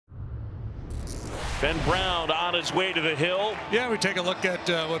Ben Brown on his way to the hill. Yeah, we take a look at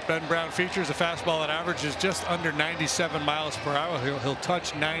what Ben Brown features. A fastball that averages just under 97 miles per hour. He'll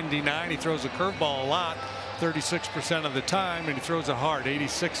touch 99. He throws a curveball a lot, 36% of the time, and he throws it hard,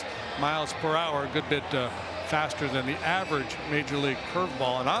 86 miles per hour, a good bit faster than the average major league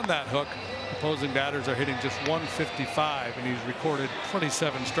curveball. And on that hook, opposing batters are hitting just 155, and he's recorded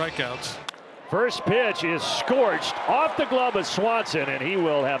 27 strikeouts. First pitch is scorched off the glove of Swanson, and he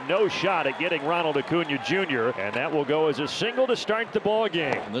will have no shot at getting Ronald Acuna Jr. And that will go as a single to start the ball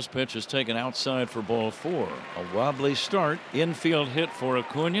game. And this pitch is taken outside for ball 4. A wobbly start. Infield hit for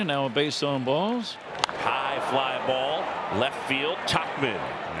Acuna. Now a base on balls. High fly ball, left field, Tachman.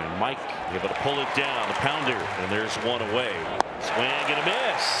 And Mike able to pull it down, the pounder, and there's one away. Swing and a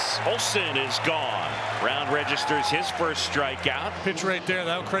miss. Olsen is gone. Brown registers his first strikeout. Pitch right there.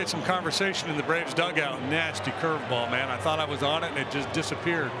 That'll create some conversation in the Braves dugout. Nasty curveball, man. I thought I was on it, and it just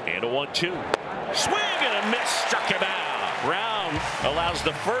disappeared. And a 1-2. Swing and a miss. Struck him out. Brown allows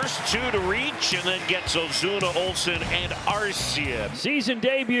the first 2 to reach and then gets Ozuna, Olsen, and Arcia. Season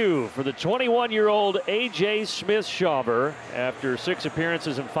debut for the 21-year-old A.J. Smith-Shawver. After 6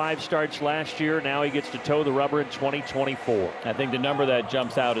 appearances and 5 starts last year, now he gets to toe the rubber in 2024. I think the number that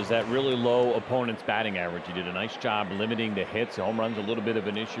jumps out is that really low opponent's batting average. He did a nice job limiting the hits. Home runs a little bit of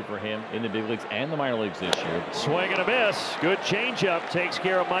an issue for him in the big leagues and the minor leagues this year. Swing and a miss. Good changeup takes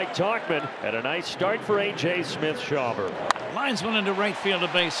care of Mike Tauchman. And a nice start for A.J. Smith-Shawver. Lines one into right field, a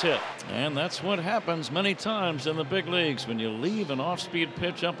base hit. And that's what happens many times in the big leagues. When you leave an off-speed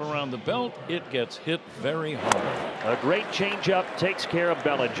pitch up around the belt, it gets hit very hard. A great changeup takes care of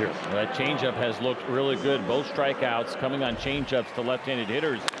Bellinger. Well, that changeup has looked really good. Both strikeouts coming on changeups to left-handed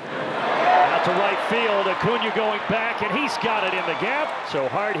hitters. Out to right field. Acuna going back, and he's got it in the gap. So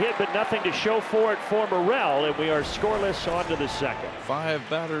hard hit, but nothing to show for it for Morel, and we are scoreless on to the second. 5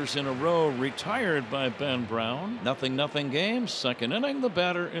 batters in a row retired by Ben Brown. 0-0 game. Second inning. The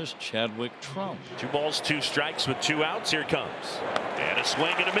batter is Chadwick Trump. 2 balls, 2 strikes with 2 outs. Here comes. And a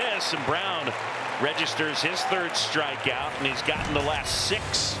swing and a miss. And Brown registers his 3rd strikeout, and he's gotten the last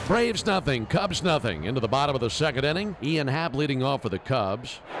 6. Braves nothing, Cubs nothing. Into the bottom of the second inning. Ian Happ leading off for the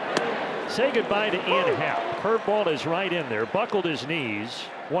Cubs. Say goodbye to Ian Happ. Curveball is right in there. Buckled his knees.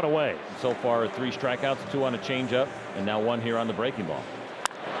 1 away. So far 3 strikeouts, 2 on a changeup, and now 1 here on the breaking ball.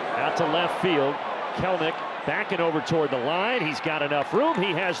 Out to left field. Kelnick backing over toward the line. He's got enough room.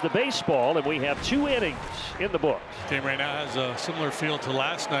 He has the baseball, and we have 2 innings in the books. Game right now has a similar feel to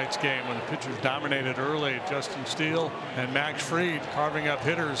last night's game when the pitchers dominated early. Justin Steele and Max Fried carving up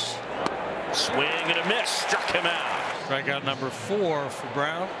hitters. Swing and a miss. Struck him out. Strikeout number 4 for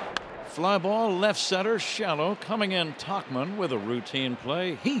Brown. Fly ball left center, shallow. Coming in Tauchman with a routine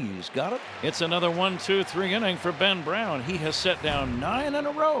play. He's got it. It's another 1-2-3 inning for Ben Brown. He has set down 9 in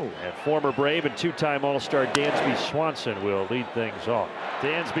a row. And former Brave and 2-time All-Star Dansby Swanson will lead things off.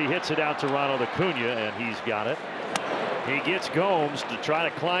 Dansby hits it out to Ronald Acuna, and he's got it. He gets Gomes to try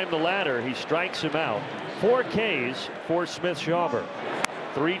to climb the ladder. He strikes him out. 4 Ks for Smith-Shawver.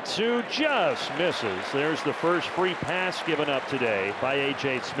 3-2 just misses. There's the first free pass given up today by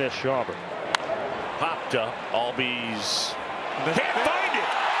A.J. Smith-Shawver. Popped up. Albies can't find it.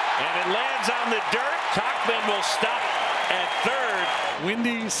 And it lands on the dirt. Tauchman will stop at 3rd.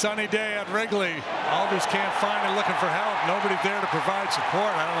 Windy, sunny day at Wrigley. Albies can't find it, looking for help. Nobody's there to provide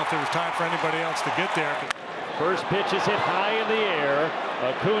support. I don't know if there was time for anybody else to get there. First pitch is hit high in the air.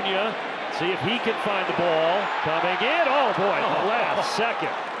 Acuna. See if he can find the ball. Coming in. Oh, boy, the last second.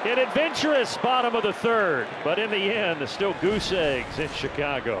 An adventurous bottom of the 3rd. But in the end, still goose eggs in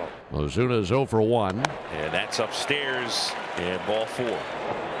Chicago. Ozuna is 0 for 1. And that's upstairs. And ball 4.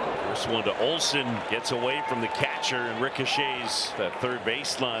 First one to Olsen. Gets away from the catcher and ricochets that 3rd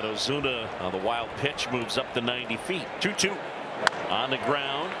baseline. Ozuna on the wild pitch moves up to 90 feet. 2-2 on the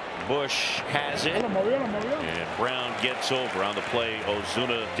ground. Bush has it, and Brown gets over on the play.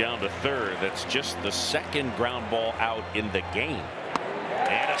 Ozuna down to 3rd. That's just the 2nd ground ball out in the game.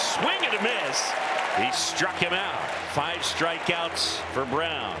 And a swing and a miss. He struck him out. 5 strikeouts for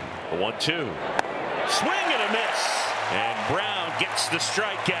Brown. A 1-2. Swing and a miss. And Brown gets the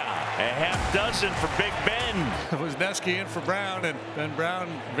strikeout. A half dozen for Big Ben. Wisniewski in for Brown, and Ben Brown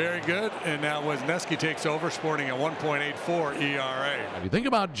very good. And now Wisniewski takes over, sporting a 1.84 ERA. If you think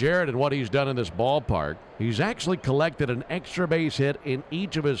about Jared and what he's done in this ballpark, he's actually collected an extra base hit in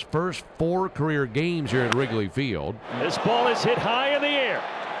each of his first 4 career games here at Wrigley Field. This ball is hit high in the air,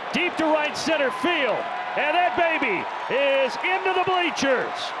 deep to right center field, and that baby is into the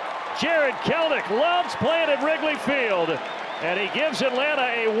bleachers. Jared Kelnick loves playing at Wrigley Field. And he gives Atlanta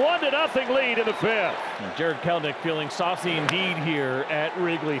a 1-0 lead in the fifth. Jared Kelenic feeling saucy indeed here at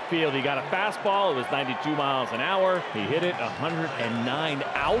Wrigley Field. He got a fastball. It was 92 miles an hour. He hit it 109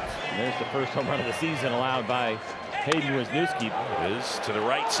 out. And there's the first home run of the season allowed by Hayden Wisniewski. Is to the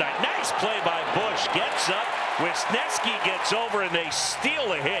right side. Nice play by Bush. Gets up. Wisniewski gets over, and they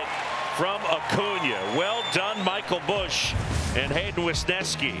steal a hit from Acuna. Well done, Michael Bush and Hayden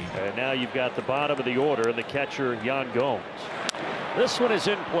Wisniewski. And now you've got the bottom of the order and the catcher, Yan Gomes. This one is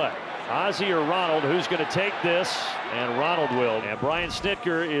in play. Ozzie or Ronald, who's going to take this? And Ronald will. And Brian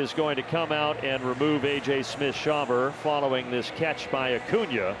Snitker is going to come out and remove A.J. Smith-Shawver following this catch by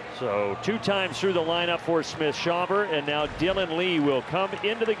Acuna. So 2 times through the lineup for Smith-Shawver, and now Dylan Lee will come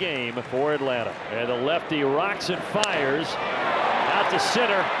into the game for Atlanta. And the lefty rocks and fires out to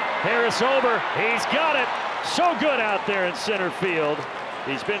center. Harris over. He's got it. So good out there in center field.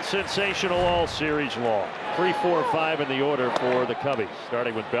 He's been sensational all series long. 3, 4, 5 in the order for the Cubbies,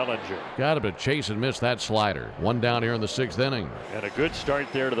 starting with Bellinger. Got him to chase and miss that slider. 1 down here in the 6th inning. And a good start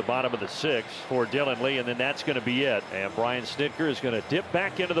there to the bottom of the 6th for Dylan Lee, and then that's going to be it. And Brian Snitker is going to dip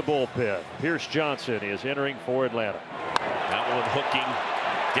back into the bullpen. Pierce Johnson is entering for Atlanta. That one hooking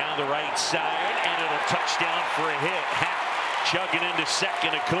down the right side, and it'll touchdown for a hit. Chugging into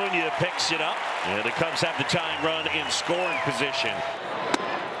second. Acuna picks it up, and the Cubs have the tying run in scoring position.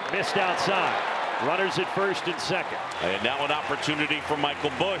 Missed outside. Runners at first and second. And now an opportunity for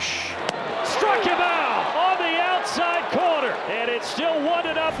Michael Bush. Struck him out on the outside corner, and it's still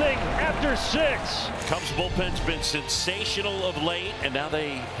 1-0 after 6. Cubs bullpen's been sensational of late, and now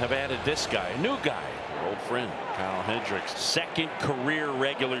they have added this guy, a new guy, old friend Kyle Hendricks. 2nd career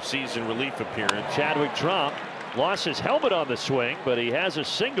regular season relief appearance. Chadwick Trump lost his helmet on the swing, but he has a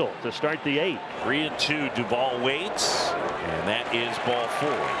single to start the 8th. 3-2. Duvall waits, and that is ball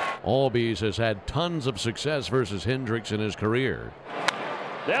 4. Albies has had tons of success versus Hendricks in his career.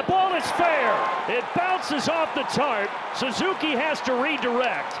 That ball is fair. It bounces off the tarp. Suzuki has to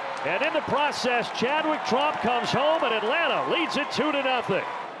redirect, and in the process, Chadwick Trump comes home, and Atlanta leads it 2-0.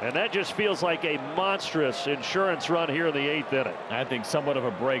 And that just feels like a monstrous insurance run here in the 8th inning. I think somewhat of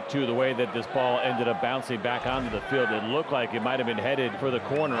a break, too, the way that this ball ended up bouncing back onto the field. It looked like it might have been headed for the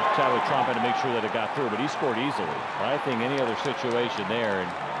corner. Chadwick Trump had to make sure that it got through, but he scored easily. But I think any other situation there, and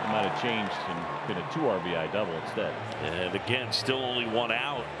it might have changed and been a 2 RBI double instead. And again, still only 1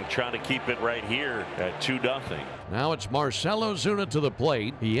 out, and trying to keep it right here at 2-0. Now it's Marcell Ozuna to the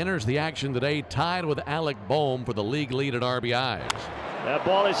plate. He enters the action today tied with Alec Bohm for the league lead at RBIs. That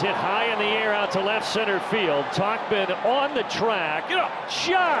ball is hit high in the air out to left center field. Tauchman on the track.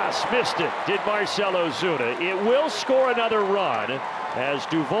 Just missed it, did Marcell Ozuna. It will score another run as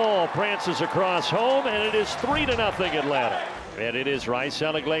Duvall prances across home, and it is 3-0 Atlanta. And it is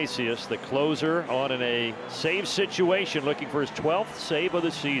Raisel Iglesias, the closer, on in a save situation, looking for his 12th save of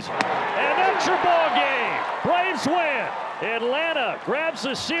the season. An extra ball game. Braves win. Atlanta grabs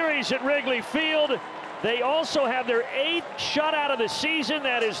the series at Wrigley Field. They also have their 8th shutout of the season.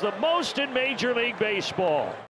 That is the most in Major League Baseball.